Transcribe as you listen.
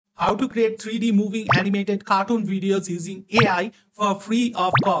how to create 3D moving animated cartoon videos using AI for free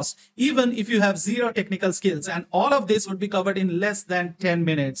of cost, even if you have zero technical skills. And all of this would be covered in less than 10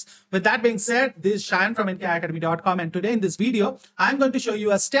 minutes. With that being said, this is Shayan from nkacademy.com, and today in this video, I'm going to show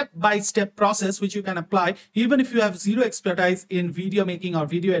you a step-by-step process which you can apply even if you have zero expertise in video making or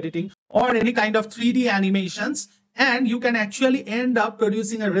video editing or any kind of 3D animations. And you can actually end up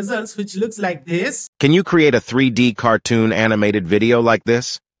producing a results which looks like this. Can you create a 3D cartoon animated video like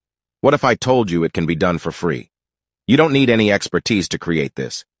this? What if I told you it can be done for free? You don't need any expertise to create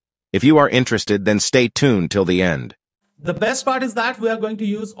this. If you are interested, then stay tuned till the end. The best part is that we are going to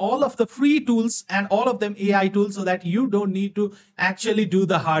use all of the free tools and all of them AI tools so that you don't need to actually do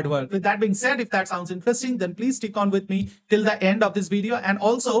the hard work. With that being said, if that sounds interesting, then please stick on with me till the end of this video. And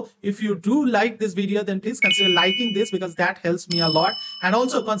also, if you do like this video, then please consider liking this because that helps me a lot. And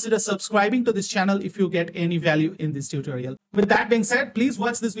also consider subscribing to this channel if you get any value in this tutorial. With that being said, please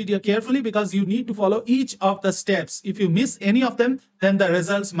watch this video carefully because you need to follow each of the steps. If you miss any of them, then the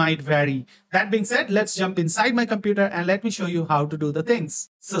results might vary. That being said, let's jump inside my computer and let me show you how to do the things.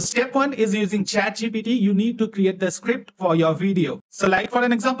 So step 1 is using ChatGPT. You need to create the script for your video. So like for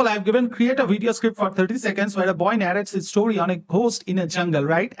an example, I've given create a video script for 30 seconds where a boy narrates his story on a ghost in a jungle,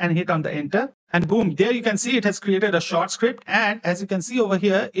 right? And hit on the enter. And boom, there you can see it has created a short script. And as you can see over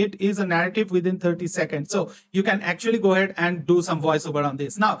here, it is a narrative within 30 seconds. So you can actually go ahead and do some voiceover on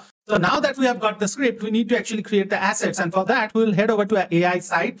this. Now that we have got the script, we need to actually create the assets. And for that, we'll head over to our AI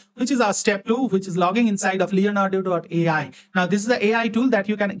site, which is our step 2, which is logging inside of Leonardo.ai. Now, this is the AI tool that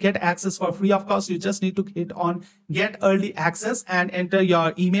you can get access for free of cost. You just need to hit on get early access and enter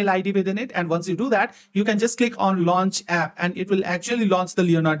your email ID within it. And once you do that, you can just click on launch app and it will actually launch the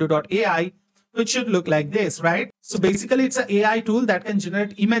Leonardo.ai, which should look like this, right? So basically it's an AI tool that can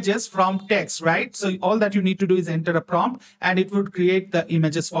generate images from text, right? So all that you need to do is enter a prompt and it would create the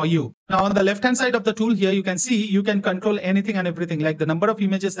images for you. Now on the left hand side of the tool here, you can see you can control anything and everything, like the number of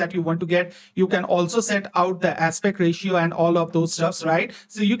images that you want to get. You can also set out the aspect ratio and all of those stuffs, right?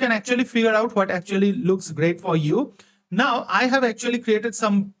 So you can actually figure out what actually looks great for you. Now I have actually created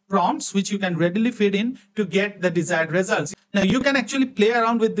some prompts which you can readily feed in to get the desired results. Now you can actually play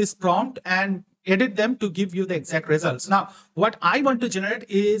around with this prompt and edit them to give you the exact results. Now, what I want to generate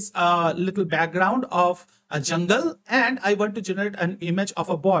is a little background of a jungle and I want to generate an image of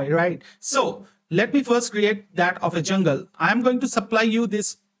a boy, right? So let me first create that of a jungle. I'm going to supply you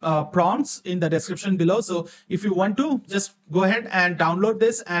this prompts in the description below. So if you want to, just go ahead and download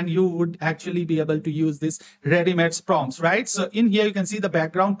this and you would actually be able to use this ready-made prompts, right? So in here, you can see the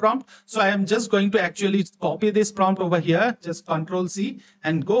background prompt. So I am just going to actually copy this prompt over here, just Control C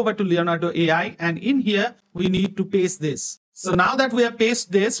and go over to Leonardo AI. And in here, we need to paste this. So now that we have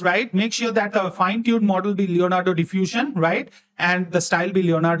pasted this, right, make sure that the fine-tuned model be Leonardo Diffusion, right? And the style be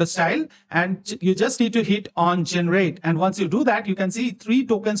Leonardo style. And you just need to hit on generate. And once you do that, you can see 3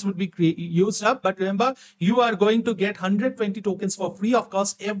 tokens would be used up. But remember, you are going to get 120 tokens for free of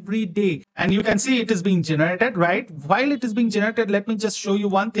cost every day. And you can see it is being generated, right? While it is being generated, let me just show you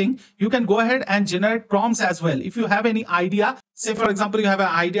one thing. You can go ahead and generate prompts as well. If you have any idea, say, for example, you have an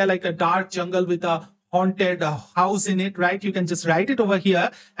idea like a dark jungle with a haunted house in it, right? You can just write it over here.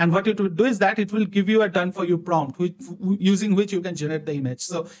 And what it will do is that it will give you a done for you prompt using which you can generate the image.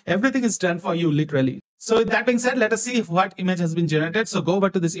 So everything is done for you literally. So with that being said, let us see what image has been generated. So go over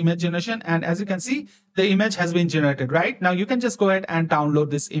to this image generation. And as you can see, the image has been generated, right? Now you can just go ahead and download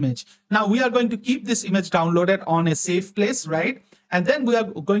this image. Now we are going to keep this image downloaded on a safe place, right? And then we are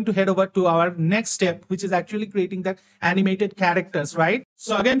going to head over to our next step, which is actually creating the animated characters, right?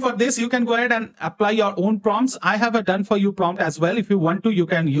 So again, for this, you can go ahead and apply your own prompts. I have a done for you prompt as well. If you want to, you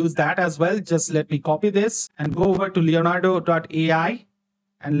can use that as well. Just let me copy this and go over to Leonardo.ai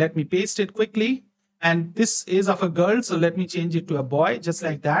and let me paste it quickly. And this is of a girl, so let me change it to a boy, just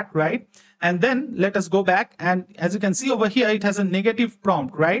like that, right? And then let us go back. And as you can see over here, it has a negative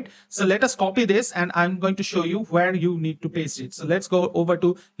prompt, right? So let us copy this and I'm going to show you where you need to paste it. So let's go over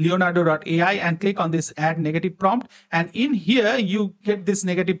to Leonardo.ai and click on this add negative prompt. And in here, you get this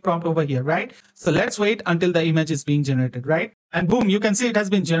negative prompt over here, right? So let's wait until the image is being generated, right? And boom, you can see it has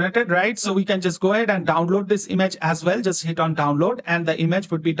been generated, right? So we can just go ahead and download this image as well. Just hit on download and the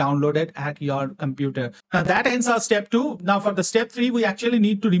image would be downloaded at your computer. Now that ends our step 2. Now for the step 3, we actually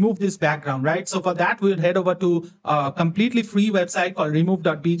need to remove this background, right? So for that, we'll head over to a completely free website called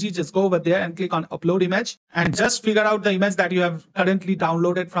Remove.BG. Just go over there and click on upload image and just figure out the image that you have currently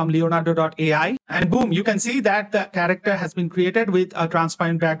downloaded from Leonardo.ai. And boom, you can see that the character has been created with a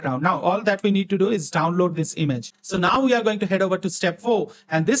transparent background. Now, all that we need to do is download this image. So now we are going to head over to step 4.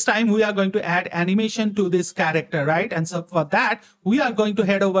 And this time we are going to add animation to this character, right? And so for that, we are going to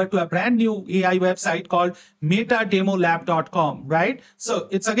head over to a brand new AI website called metademolab.com, right? So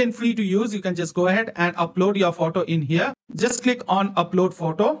it's again free to use. You can just go ahead and upload your photo in here. Just click on upload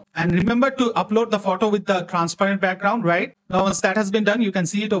photo and remember to upload the photo with the transparent background, right? Now, once that has been done, you can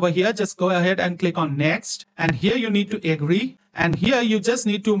see it over here. Just go ahead and click on next. And here you need to agree. And here you just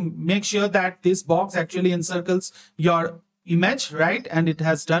need to make sure that this box actually encircles your image, right? And it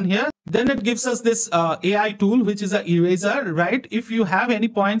has done here. Then it gives us this AI tool, which is an eraser, right? If you have any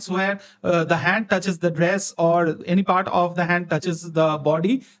points where the hand touches the dress or any part of the hand touches the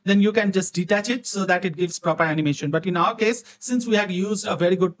body, then you can just detach it so that it gives proper animation. But in our case, since we had used a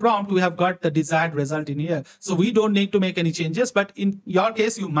very good prompt, we have got the desired result in here. So we don't need to make any changes, but in your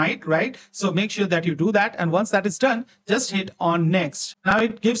case, you might, right? So make sure that you do that. And once that is done, just hit on next. Now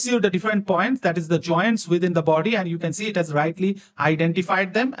it gives you the different points, that is the joints within the body, and you can see it has rightly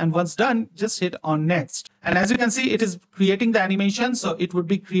identified them. And once done, just hit on next. And as you can see, it is creating the animation. So it would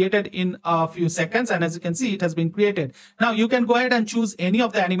be created in a few seconds. And as you can see, it has been created. Now you can go ahead and choose any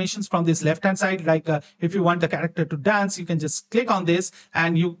of the animations from this left-hand side. Like if you want the character to dance, you can just click on this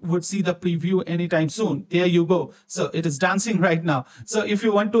and you would see the preview anytime soon. There you go. So it is dancing right now. So if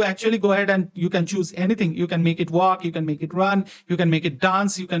you want to actually go ahead and you can choose anything, you can make it walk, you can make it run, you can make it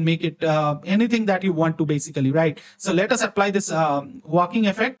dance, you can make it anything that you want to basically, right? So let us apply this walking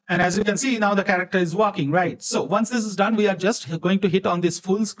effect. And as you can see, now the character is walking, right? So once this is done, we are just going to hit on this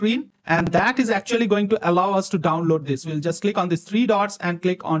full screen, and that is actually going to allow us to download this. We'll just click on these 3 dots and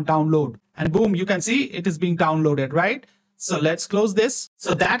click on download, and boom, you can see it is being downloaded, right? So let's close this.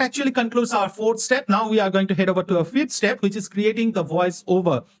 So that actually concludes our 4th step. Now we are going to head over to a 5th step, which is creating the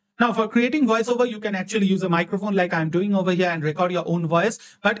voiceover. Now, for creating voiceover, you can actually use a microphone like I'm doing over here and record your own voice.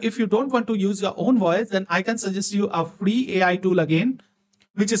 But if you don't want to use your own voice, then I can suggest you a free AI tool again,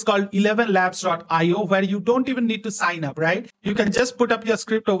 which is called 11labs.io, where you don't even need to sign up, right? You can just put up your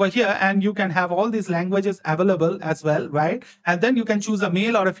script over here and you can have all these languages available as well, right? And then you can choose a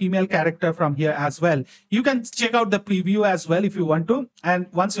male or a female character from here as well. You can check out the preview as well if you want to. And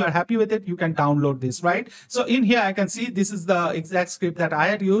once you are happy with it, you can download this, right? So in here, I can see this is the exact script that I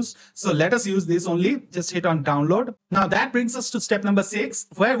had used. So let us use this only. Just hit on download. Now that brings us to step number 6,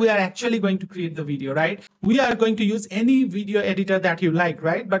 where we are actually going to create the video, right? We are going to use any video editor that you like,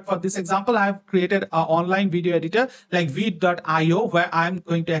 right? But for this example, I have created an online video editor like Veed.io, where I'm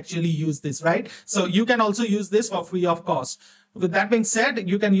going to actually use this, right? So you can also use this for free of cost. With that being said,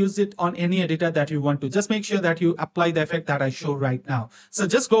 you can use it on any editor that you want to. Just make sure that you apply the effect that I show right now. So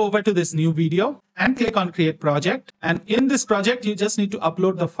just go over to this new video and click on create project. And in this project, you just need to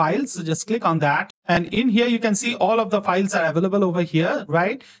upload the files. So just click on that. And in here, you can see all of the files are available over here,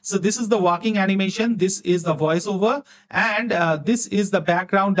 right? So this is the walking animation. This is the voiceover. And this is the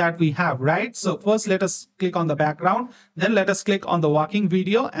background that we have, right? So first, let us click on the background. Then let us click on the walking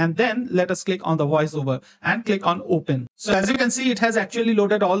video. And then let us click on the voiceover and click on open. So as you can see, it has actually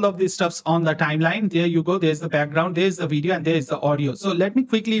loaded all of these stuffs on the timeline. There you go. There's the background, there's the video, and there's the audio. So let me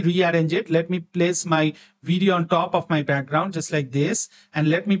quickly rearrange it. Let me place my video on top of my background, just like this. And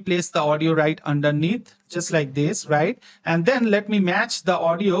let me place the audio right underneath, just like this, right? And then let me match the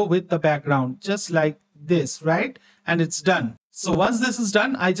audio with the background, just like this, right? And it's done. So once this is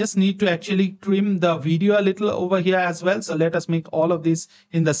done, I just need to actually trim the video a little over here as well. So let us make all of this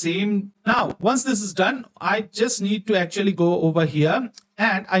in the same. Now, once this is done, I just need to actually go over here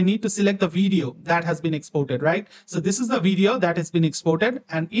and I need to select the video that has been exported, right? So this is the video that has been exported.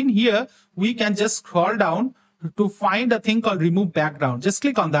 And in here, we can just scroll down to find a thing called remove background. Just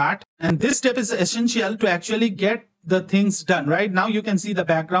click on that. And this step is essential to actually get the things done, right? Now you can see the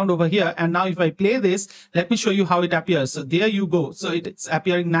background over here. And now if I play this, let me show you how it appears. So there you go. So it's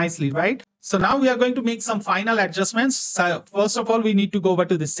appearing nicely, right? So now we are going to make some final adjustments. So first of all, we need to go over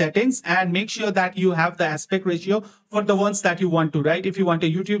to the settings and make sure that you have the aspect ratio for the ones that you want to, right? If you want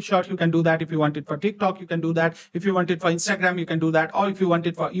a YouTube short, you can do that. If you want it for TikTok, you can do that. If you want it for Instagram, you can do that. Or if you want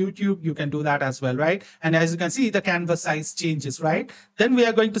it for YouTube, you can do that as well, right? And as you can see, the canvas size changes, right? Then we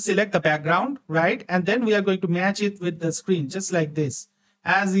are going to select the background, right? And then we are going to match it with the screen, just like this,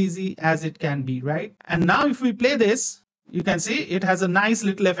 as easy as it can be, right? And now if we play this, you can see it has a nice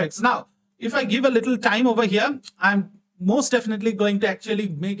little effects. Now, if I give a little time over here, I'm most definitely going to actually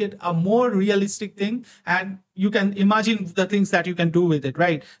make it a more realistic thing, and you can imagine the things that you can do with it,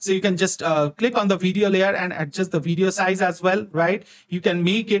 right? So you can just click on the video layer and adjust the video size as well, right? You can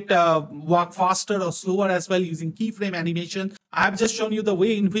make it work faster or slower as well using keyframe animation. I've just shown you the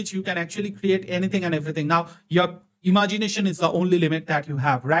way in which you can actually create anything and everything. Now, your imagination is the only limit that you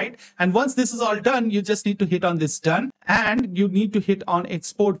have, right? And once this is all done, you just need to hit on this done, and you need to hit on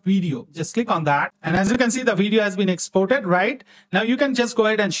export video. Just click on that, and as you can see, the video has been exported, right? Now you can just go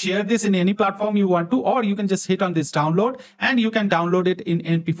ahead and share this in any platform you want to, or you can just hit on this download, and you can download it in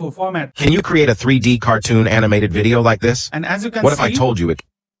MP4 format. Can you create a 3D cartoon animated video like this? And as you can What see, if I told you it?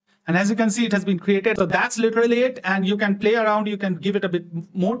 and as you can see, it has been created. So that's literally it. And you can play around. You can give it a bit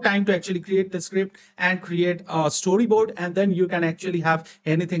more time to actually create the script and create a storyboard. And then you can actually have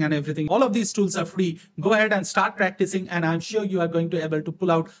anything and everything. All of these tools are free. Go ahead and start practicing. And I'm sure you are going to be able to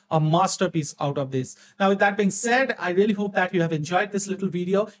pull out a masterpiece out of this. Now, with that being said, I really hope that you have enjoyed this little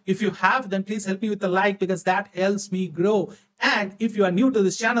video. If you have, then please help me with a like, because that helps me grow. And if you are new to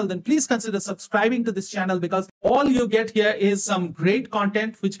this channel, then please consider subscribing to this channel, because all you get here is some great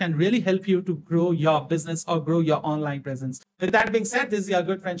content which can really help you to grow your business or grow your online presence. With that being said, this is your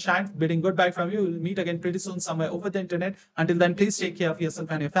good friend Shine bidding goodbye from you. We'll meet again pretty soon somewhere over the internet. Until then, please take care of yourself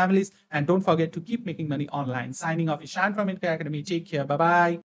and your families. And don't forget to keep making money online. Signing off is Shine from Inca Academy. Take care. Bye-bye.